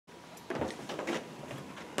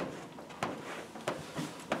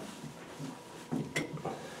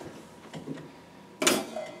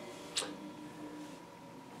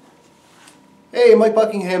Hey, Mike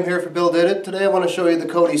Buckingham here for Billdidit. Today I want to show you the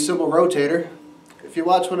Coady Cymbal Rotator. If you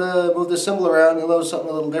watch when I move this cymbal around, you'll notice something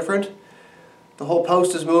a little different. The whole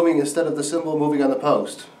post is moving instead of the cymbal moving on the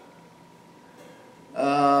post.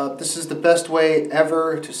 This is the best way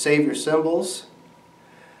ever to save your cymbals.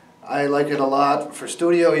 I like it a lot. For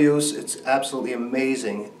studio use, it's absolutely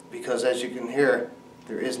amazing because, as you can hear,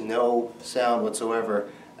 there is no sound whatsoever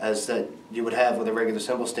as that you would have with a regular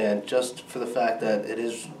cymbal stand, just for the fact that it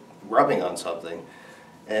is rubbing on something,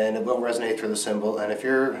 and it will resonate through the cymbal. And if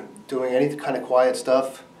you're doing any kind of quiet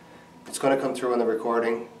stuff, it's going to come through in the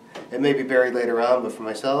recording. It may be buried later on, but for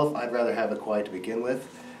myself, I'd rather have it quiet to begin with.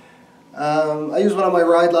 I use one on my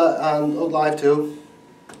ride on live too.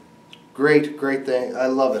 Great thing. I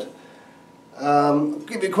love it. I'll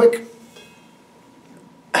give you a quick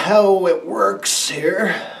how it works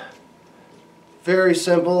here. Very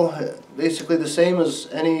simple. Basically the same as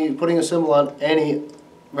putting a cymbal on any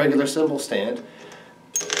regular cymbal stand.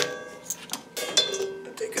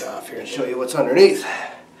 I'll take it off here and show you what's underneath.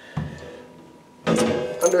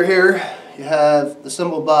 Under here you have the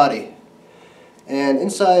cymbal body, and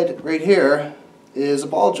inside right here is a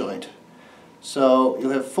ball joint. So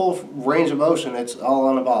you have full range of motion. It's all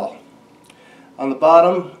on a ball. On the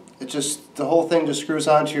bottom, the whole thing just screws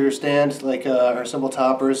onto your stand like our cymbal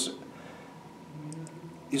toppers.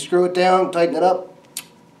 You screw it down, tighten it up,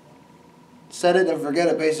 set it and forget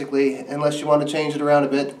it basically, unless you want to change it around a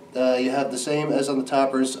bit. You have the same as on the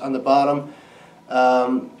toppers on the bottom.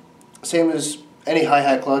 Same as any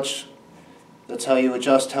hi-hat clutch. That's how you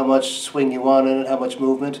adjust how much swing you want in it, how much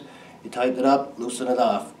movement. You tighten it up, loosen it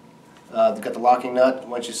off. You've got the locking nut.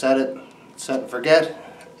 Once you set it, set and forget,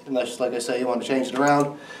 unless, like I say, you want to change it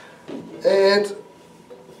around. And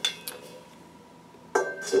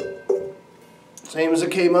same as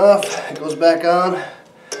it came off, it goes back on,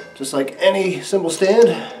 just like any cymbal stand.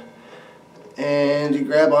 And you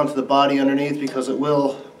grab onto the body underneath because it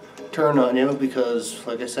will turn on you, because,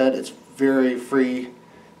 like I said, it's very free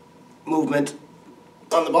movement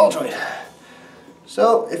on the ball joint.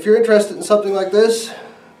 So, if you're interested in something like this,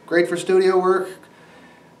 great for studio work,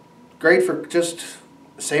 great for just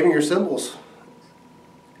saving your cymbals.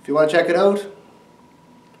 If you want to check it out,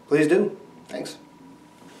 please do. Thanks.